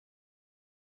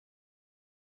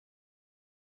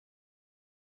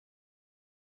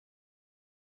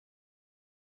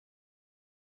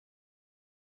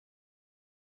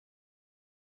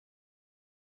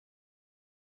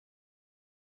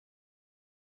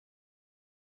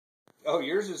Oh,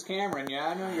 yours is Cameron. Yeah,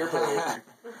 I know your birthday.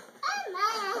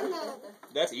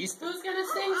 That's Easton. Who's gonna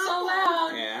sing so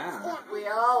loud? Yeah. We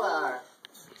all are.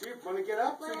 Do you want to get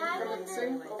up so you can come and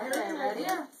sing over here? Okay, ready?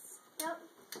 Yeah. Yep.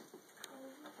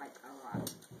 Like a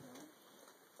lot.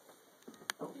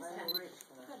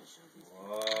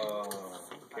 Whoa.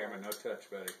 Cameron, no touch,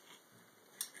 buddy.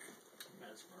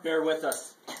 Bear with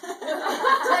us.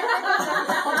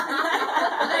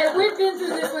 Hey, we've been through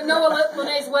this with Noah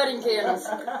Lene's wedding candles.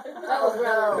 That was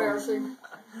rather embarrassing.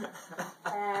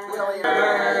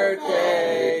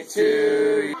 Birthday to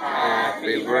you.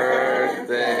 Happy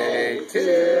birthday to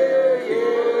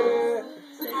you.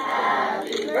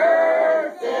 Happy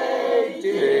birthday,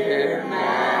 dear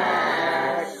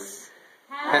Max.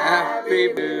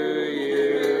 Happy to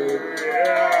you.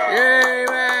 Yay,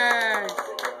 Max!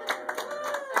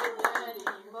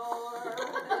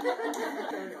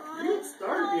 You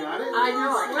started me on it. I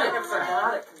know, I kind of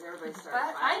forgot it because everybody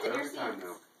started. I did your seat.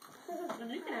 And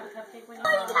you can have a cupcake when you go.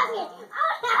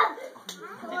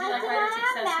 Did you like Ryder's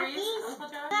accessories, Uncle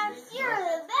Josh? You're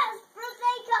the best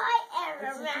birthday guy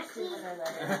ever, Mackie.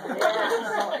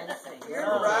 You're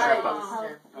right.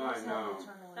 I know.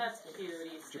 That's cute,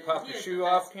 Easton. Did you pop your shoe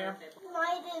off, Cam?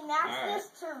 Mine did not this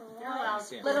turn. You're allowed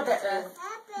to. Little bit. Happy.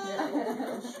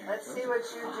 Let's see what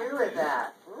you do with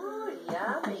that. Ooh,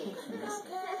 yummy.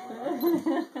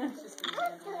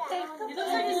 He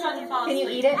looks like he's about to fall Can you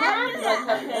asleep. eat it? He's like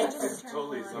cupcakes.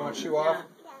 Totally You want shoe off?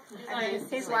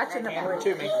 He's watching the Hand board. it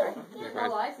to me.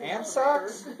 And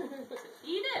socks.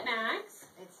 Eat it, Max.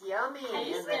 It's yummy.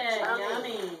 Taste Isn't it it.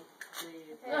 yummy? Yummy.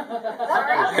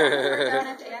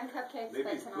 Donuts and cupcakes. Maybe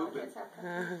That's he's when all pooping. kids have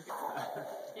cupcakes.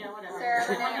 Yeah, whatever. Sarah,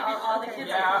 Renee, all the kids.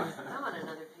 Yeah. I want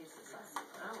another piece of sauce. I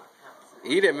want that.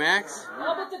 Eat it, Max.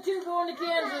 How about the two going to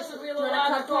Kansas and we'll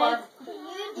allow the car? Can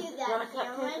you do that,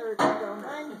 Cameron?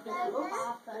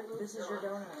 This is your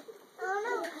donut. Oh,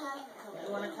 no.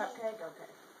 You want a cupcake? Okay.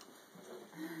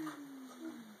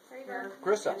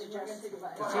 Carissa, does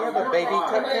he have a baby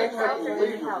cupcake? You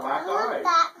leave your black eye.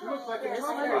 That. You look like a What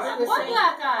chocolate.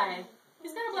 black eye?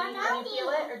 He's got a black Can eye? you feel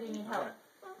it or do you need help?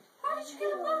 How did you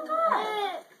get a black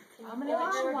eye? I'm gonna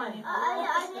get you one. I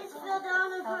just fell down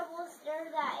a couple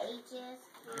stairs at H's.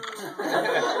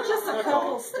 Just a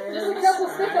couple stairs. Just a couple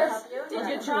stickers. Did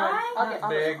you try? Not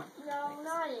big. No,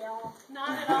 not at all. Not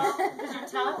at all. Because you're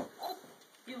tough?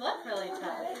 You look really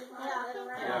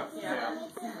tough. Yeah.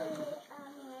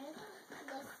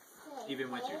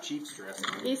 Even with your cheeks dressed.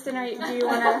 Easton, do you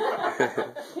wanna?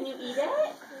 Can you eat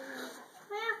it?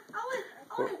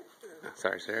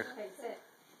 Sorry, Sarah. Okay, sit.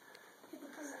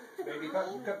 Baby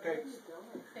cupcakes.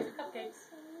 Baby cupcakes.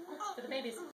 For the babies.